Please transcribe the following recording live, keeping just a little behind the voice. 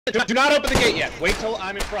Do not open the gate yet. Wait till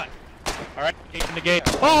I'm in front. Alright, gate in the gate.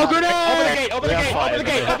 Oh, grenade! Open the gate, open the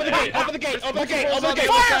gate, open the gate, open the gate, open the gate, open the gate, open the gate.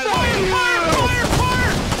 Fire!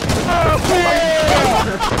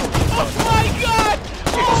 Oh my god!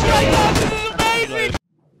 Oh my god, this is amazing!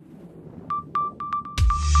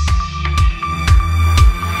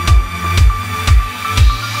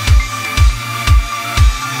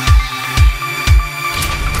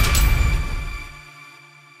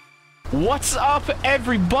 What's up,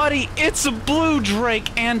 everybody? It's a Blue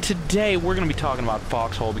Drake, and today we're going to be talking about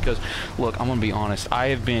Foxhole because, look, I'm going to be honest, I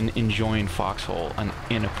have been enjoying Foxhole an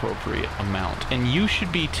inappropriate amount, and you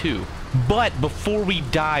should be too. But before we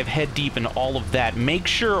dive head deep into all of that, make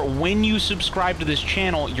sure when you subscribe to this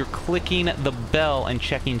channel, you're clicking the bell and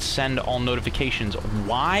checking send all notifications.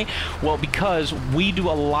 Why? Well, because we do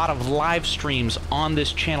a lot of live streams on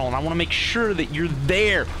this channel, and I want to make sure that you're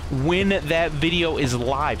there when that video is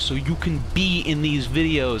live so you can be in these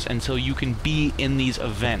videos and so you can be in these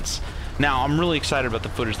events. Now, I'm really excited about the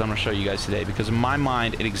footage that I'm going to show you guys today because in my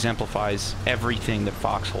mind, it exemplifies everything that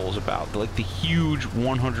Foxhole is about. Like the huge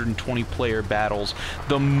 120 player battles,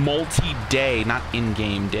 the multi-day, not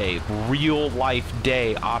in-game day, real-life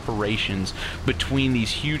day operations between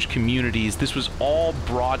these huge communities. This was all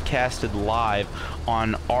broadcasted live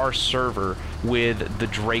on our server with the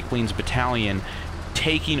Drakelings battalion,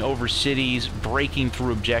 taking over cities, breaking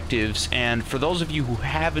through objectives. And for those of you who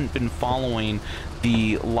haven't been following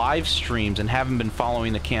the live streams and haven't been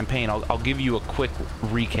following the campaign, I'll give you a quick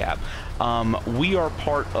recap. We are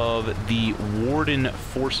part of the Warden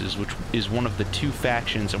Forces, which is one of the two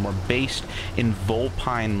factions, and we're based in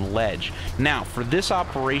Vulpine Ledge. Now, for this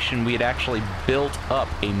operation, we had actually built up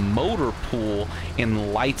a motor pool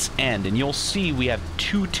in Light's End, and you'll see we have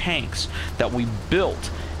two tanks that we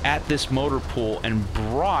built at this motor pool and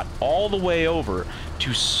brought all the way over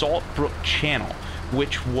to Saltbrook Channel,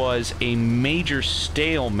 which was a major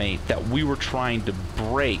stalemate that we were trying to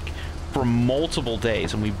break for multiple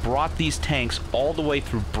days. And we brought these tanks all the way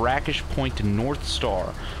through Brackish Point to North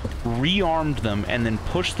Star, rearmed them, and then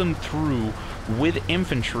pushed them through with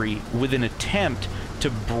infantry with an attempt to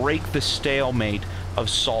break the stalemate of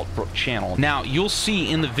Saltbrook Channel. Now, you'll see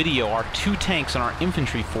in the video our two tanks and our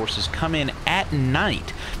infantry forces come in at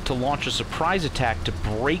night to launch a surprise attack to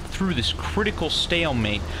break through this critical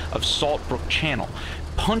stalemate of Saltbrook Channel,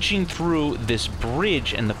 punching through this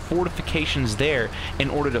bridge and the fortifications there in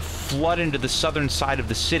order to flood into the southern side of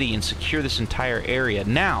the city and secure this entire area.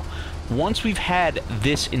 Now, once we've had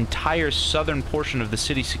this entire southern portion of the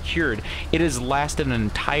city secured, it has lasted an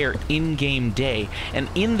entire in-game day, and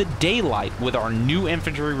in the daylight, with our new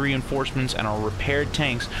infantry reinforcements and our repaired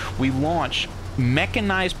tanks, we launch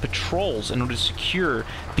mechanized patrols in order to secure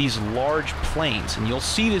these large plains. And you'll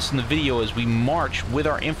see this in the video as we march with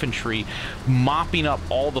our infantry, mopping up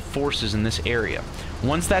all the forces in this area.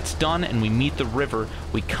 Once that's done and we meet the river,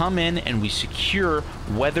 we come in and we secure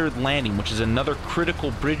Weathered Landing, which is another critical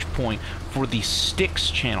bridge point for the Styx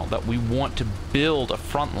channel that we want to build a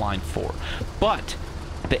front line for. But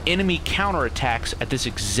the enemy counterattacks at this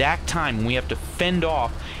exact time. We have to fend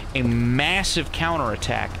off a massive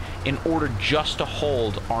counterattack in order just to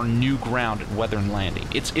hold our new ground at Weathered Landing.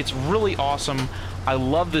 It's really awesome. I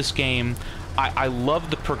love this game. I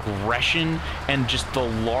love the progression and just the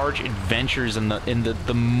large adventures and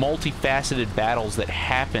the multifaceted battles that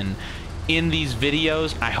happen in these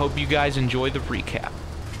videos. I hope you guys enjoy the recap.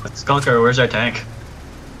 Skulker, where's our tank?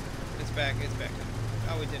 It's back.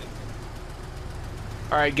 Oh, we did it.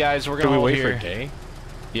 Alright guys, we're gonna Do we wait here. for day?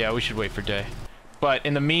 Yeah, we should wait for day. But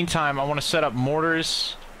in the meantime, I want to set up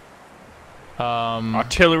mortars.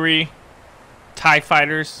 Artillery, TIE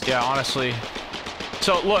fighters. Yeah, honestly.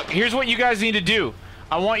 So look, here's what you guys need to do.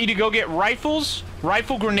 I want you to go get rifles,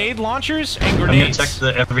 rifle grenade launchers, and grenades. I'm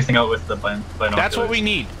gonna check everything out with the binoculars. That's what we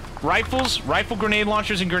need. Rifles, rifle grenade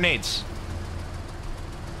launchers, and grenades.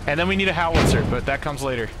 And then we need a howitzer, but that comes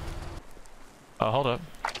later. Hold up.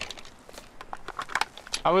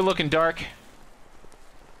 Are we looking dark?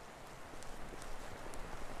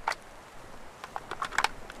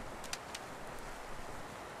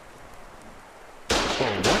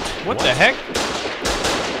 Oh, What the heck?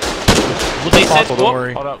 Well, they said, don't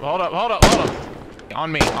worry. Hold up.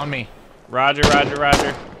 On me. Roger.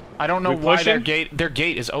 I don't know why their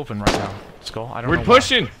gate is open right now, Skull. I don't know. We're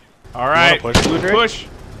pushing. All right, push.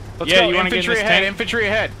 Let's yeah, go. you want to get in this tank?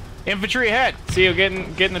 Infantry ahead. See you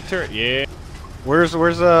getting the turret. Yeah. Where's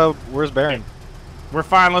Baron? We're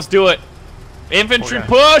fine. Let's do it. Infantry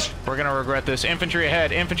push. We're gonna regret this. Infantry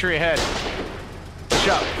ahead. Push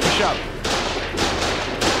up.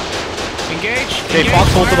 Engage. Okay,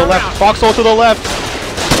 Foxhole to the left. Foxhole to the left.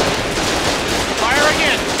 Fire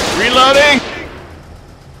again. Reloading!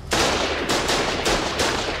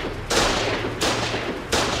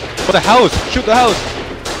 For the house! Shoot the house!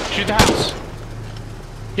 Shoot the house.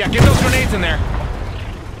 Yeah, get those grenades in there.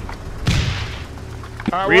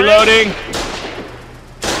 All right, Reloading!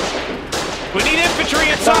 We need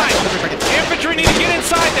infantry inside. Infantry need to get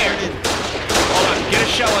inside there. Hold on, get a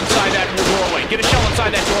shell inside that doorway. Get a shell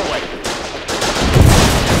inside that doorway.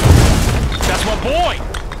 That's my boy.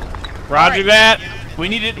 Roger that. We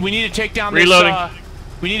need to take down Reloading. this.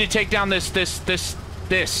 We need to take down this. Need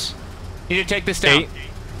to take this down.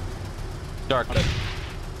 Dark.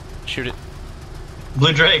 Shoot it.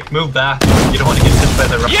 Blue Drake, move back. You don't want to get hit by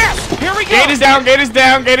the rock. Yes! Here we go! Gate is down, gate is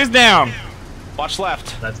down, gate is down. Watch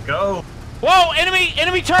left. Let's go. Whoa!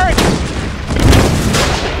 Enemy turret!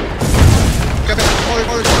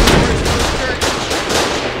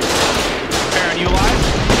 Baron, you alive?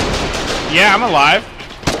 Yeah, I'm alive.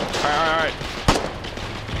 Alright.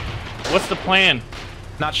 What's the plan?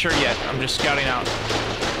 Not sure yet. I'm just scouting out.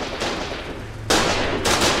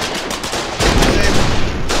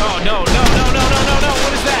 Oh, no.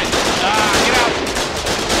 What is that? Get out.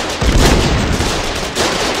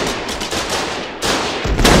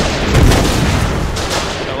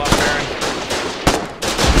 I love Baron.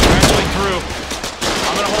 We're actually through.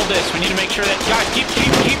 I'm gonna hold this. We need to make sure that... Guys, keep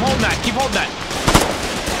holding that. Keep holding that.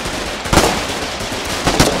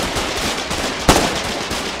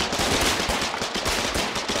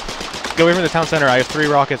 Get away from the town center. I have 3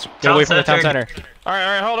 rockets. Get away from the town center.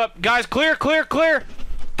 Alright, hold up. Guys, clear.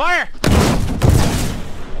 Fire!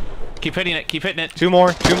 Keep hitting it. 2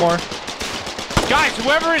 more. Guys,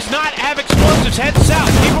 whoever is not have explosives, head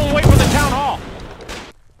south. Keep them away from the town hall.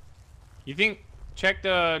 You think check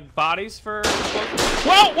the bodies for explosives?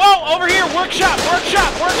 Whoa! Over here! Workshop!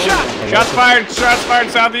 Shots fired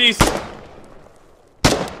southeast.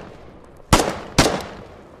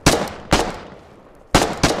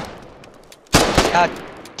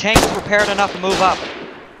 Tanks repaired enough to move up.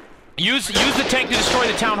 Use the tank to destroy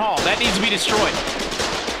the town hall. That needs to be destroyed.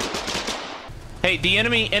 Hey, the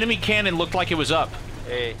enemy cannon looked like it was up.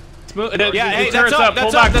 Hey. Yeah, hey, turret's that's up.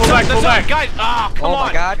 Pull back. Guys, come on.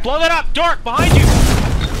 My God. Blow that up. Dark, behind you.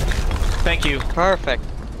 Thank you. Perfect.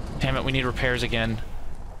 Damn it, we need repairs again.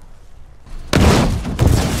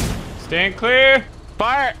 Stand clear.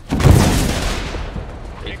 Fire.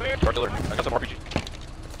 I got some RPG.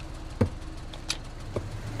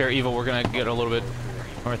 Here, Evil, we're gonna get a little bit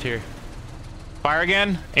north here. Fire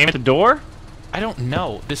again. Aim at the door. I don't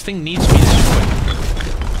know. This thing needs to be destroyed.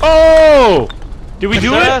 Oh! Did we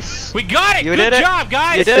do it? Yes. We got it! You Good did it. job,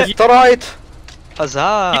 guys! You did it. It's alright!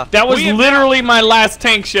 Huzzah! That was We have literally my last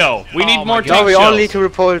tank shell. We Oh need my more God. tank Now we shells. all need to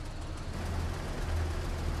report.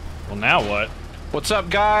 Well, now what? What's up,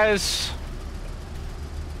 guys?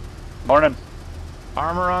 Morning.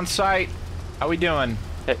 Armor on site. How we doing?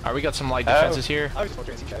 Hey. We got some light defenses here.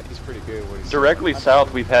 Directly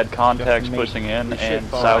south, we've had contacts pushing in, and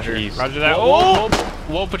southeast. Roger that. Oh!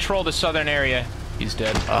 We'll patrol the southern area. He's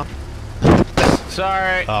dead.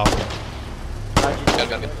 Sorry.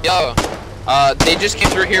 Yo, they just came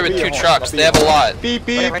through here with 2 trucks. They have a lot. Beep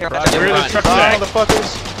beep. Where are the trucks at?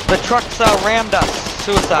 Motherfuckers. The trucks rammed us.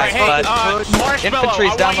 Suicide. Hey, but Marshmallow,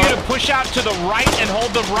 infantry's I down want you low. to push out to the right and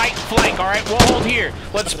hold the right flank, alright? We'll hold here.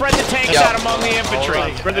 Let's spread the tanks Yeah. out among the infantry.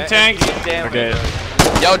 Spread the tank. Okay.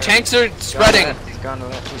 Yo, tanks are spreading.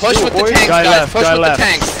 Push with the tanks, Guy guys. left, Push guy with left. the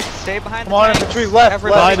tanks. Stay behind Come on, the tanks. infantry, left,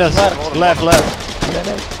 Everybody behind us. Left.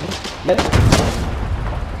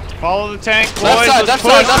 Follow the tank, boys. Left side, Let's left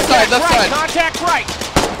side, push. left side. Contact right!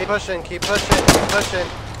 Keep pushing.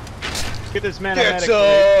 Get this man Get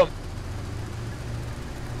some.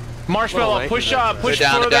 Marshmallow, push They're down,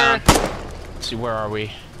 further. down. Let's see, where are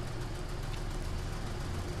we?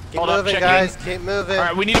 Keep moving, guys. Keep moving.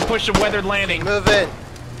 Alright, we need to push the weathered landing. Moving.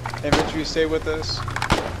 Infantry, stay with us.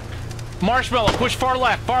 Marshmallow, push far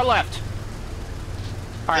left. Alright,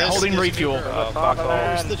 holding refuel. Chain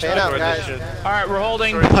out, guys. Alright, we're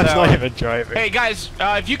holding. I'm not even driving. Hey guys,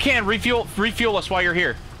 if you can, refuel us while you're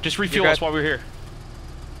here. Just refuel us while we're here.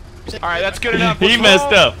 Alright, that's good enough. He Let's messed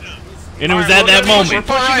roll. up. And it was at that moment. We're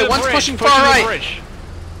Far pushing right, the one's bridge, pushing pushing far the right. bridge.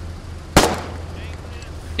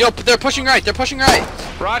 Yo, they're pushing right.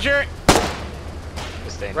 Roger.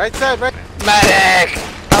 Right side, right. Medic!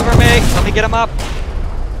 Cover me. Let me get him up.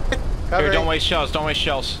 Here, Covering. don't waste shells.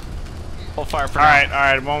 Hold fire for now.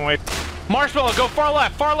 Alright, one way. Marshmallow, go far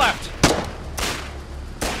left.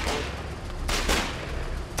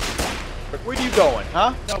 Where are you going,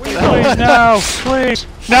 huh? Please, no, please.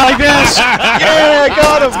 Not like this. Yeah, I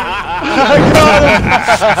got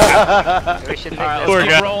him. We should Alright, Poor let's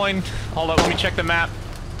guy. keep rolling. Hold up, let me check the map.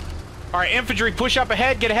 All right, infantry, push up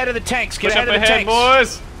ahead. Get ahead of the tanks. Get Push ahead up of the ahead, tanks.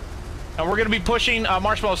 boys. And we're going to be pushing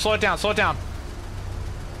Marshmallow. Slow it down. Slow it down.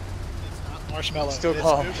 Marshmallow. Still It's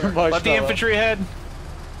call Uber. Let the infantry ahead.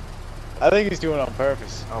 I think he's doing it on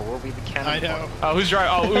purpose. Oh, we'll be the cannon. I know. Oh, who's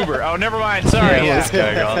driving? Oh, Uber. Oh, never mind. Sorry. Yeah, what's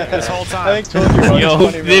going on? This whole time. I think told you Yo,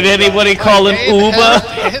 it's funny, did man. anybody call him Uber?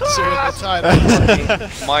 Answer at the time.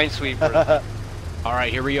 Minesweeper. All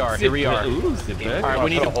right, here we are. Here we are. Ooh, All right,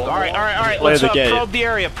 we need to. All right, all right, all right. Play Let's the game. probe the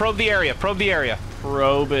area. Probe the area. Probe the area.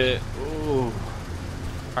 Probe it. Ooh. All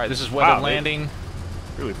right, this is weather Wow, landing.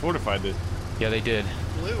 Really fortified this. Yeah, they did.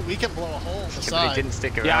 Blue, we can blow a hole in the But they side. didn't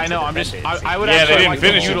stick around. Yeah, I to know. I'm defend just. it, I would Yeah, they actually didn't like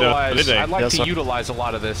finish to it, though, utilize. did they? I'd like Yes, to sir. utilize a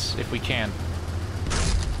lot of this if we can.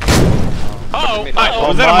 Oh, Uh-oh.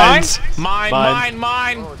 was that a Mine, mine? mine,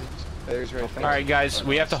 mine. There's right All right, guys,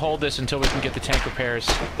 we have to hold this until we can get the tank repairs.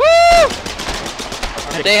 Woo!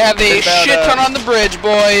 They have a shit ton on the bridge,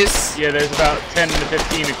 boys. Yeah, there's about 10 to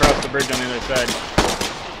 15 across the bridge on the other side.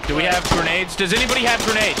 Do we have grenades? Does anybody have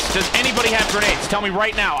grenades? Does anybody have grenades? Tell me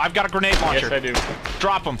right now. I've got a grenade launcher. Yes, I do.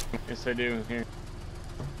 Drop them. Yes, I do. Here.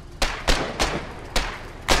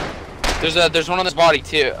 There's one on this body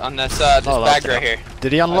too, on this bag right here.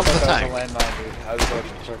 Did he unlock the tank?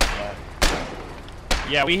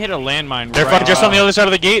 Yeah, we hit a landmine. They're fucking just on the other side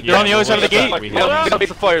of the gate. They're on the other side of the gate.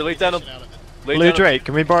 Base of fire, lay down Blue Drake,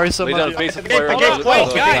 can we borrow some? lay down a base of fire. Hold on,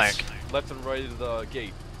 wait, guys. Left and right of the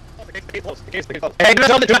gate. Hey, do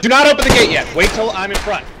not open the gate yet. Wait till I'm in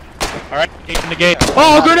front. All right, open the gate.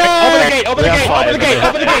 Oh, grenade! Open the gate! Open the gate!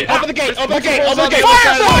 Open the gate! Open the gate! Open the gate! Open the gate! Open the gate!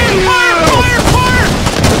 Fire! Fire!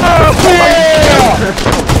 Fire! Fire!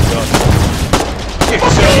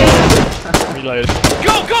 Reload.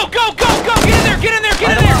 Go! Go! Go! Go! Go! Get in there! Get in there!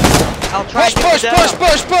 Get in there! I'll try Push, to get push, you push, down.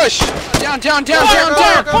 push, push! Down, down, down, Fire! down,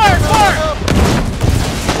 Fire! down! Fire! Fire!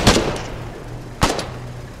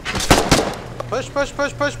 Push, push,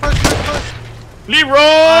 push, push, push, push, push. Leroy!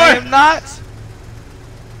 I am not.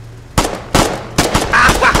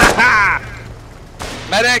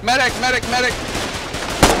 Medic, medic, medic, medic.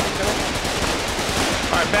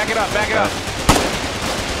 All right, back it up! Back it up!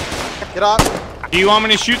 Get up. Do you want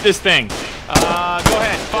me to shoot this thing? Go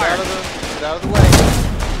ahead. Fire! Get out of the way.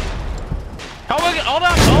 Hold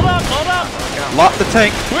up! Hold up! Hold up! Lock the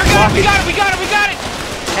tank. We got it! We got it! We got it! We got it!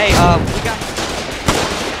 Hey, we got.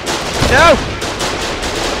 No!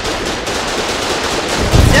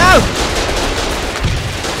 No!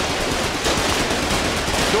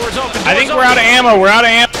 Doors open! I think we're out of ammo. We're out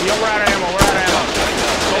of ammo. Yeah, we're out of ammo. We're out of ammo.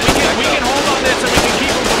 But we can hold on this and we can keep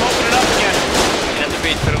them from opening up again. Get the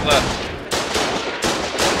beach to the left.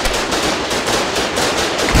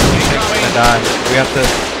 Incoming. Die.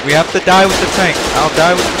 We have to die with the tank. I'll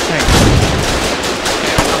die with the tank.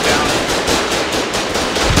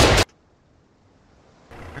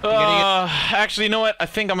 Actually, you know what? I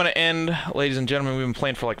think I'm gonna end, ladies and gentlemen. We've been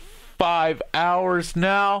playing for like 5 hours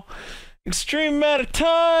now. Extreme amount of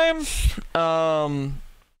time.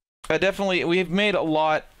 We've made a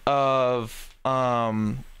lot of.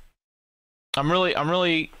 I'm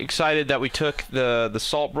really excited that we took the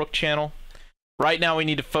Saltbrook channel. Right now, we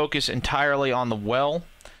need to focus entirely on the well.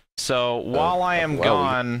 So while I am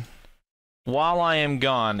gone,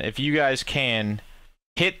 if you guys can,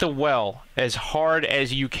 hit the well as hard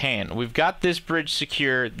as you can. We've got this bridge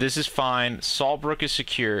secure. This is fine. Saltbrook is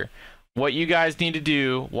secure. What you guys need to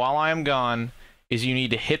do while I am gone is you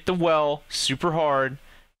need to hit the well super hard,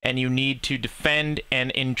 and you need to defend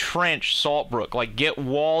and entrench Saltbrook. Like, get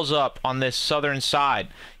walls up on this southern side.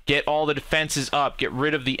 Get all the defenses up. Get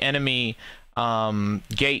rid of the enemy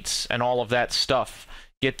gates and all of that stuff.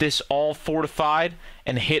 Get this all fortified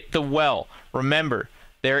and hit the well. Remember,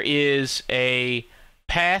 there is a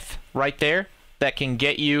path right there that can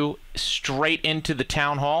get you straight into the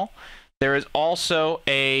town hall. There is also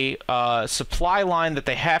a supply line that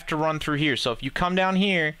they have to run through here. So if you come down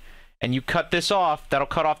here and you cut this off, that'll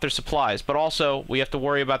cut off their supplies. But also, we have to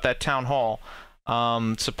worry about that town hall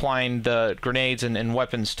supplying the grenades and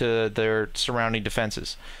weapons to their surrounding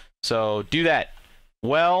defenses. So do that.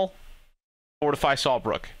 Well, fortify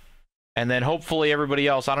Saltbrook. And then hopefully everybody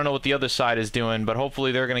else, I don't know what the other side is doing, but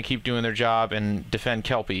hopefully they're going to keep doing their job and defend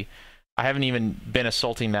Kelpie. I haven't even been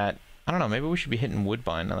assaulting that. I don't know, maybe we should be hitting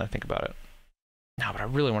Woodbine now that I think about it. No, but I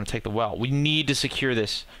really want to take the well. We need to secure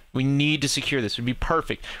this. We need to secure this. It would be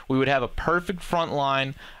perfect. We would have a perfect front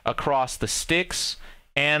line across the Styx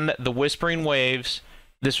and the Whispering Waves.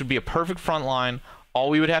 This would be a perfect front line. All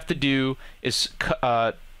we would have to do is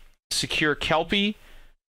secure Kelpie.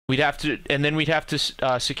 And then we'd have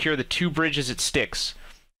to secure the 2 bridges at Styx.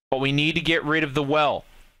 But we need to get rid of the well.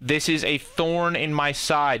 This is a thorn in my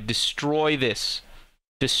side. Destroy this.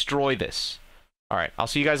 Destroy this. All right, I'll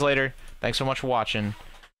see you guys later. Thanks so much for watching,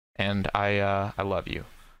 and I love you.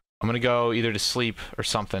 I'm gonna go either to sleep or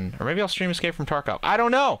something, or maybe I'll stream Escape from Tarkov. I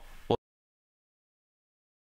don't know.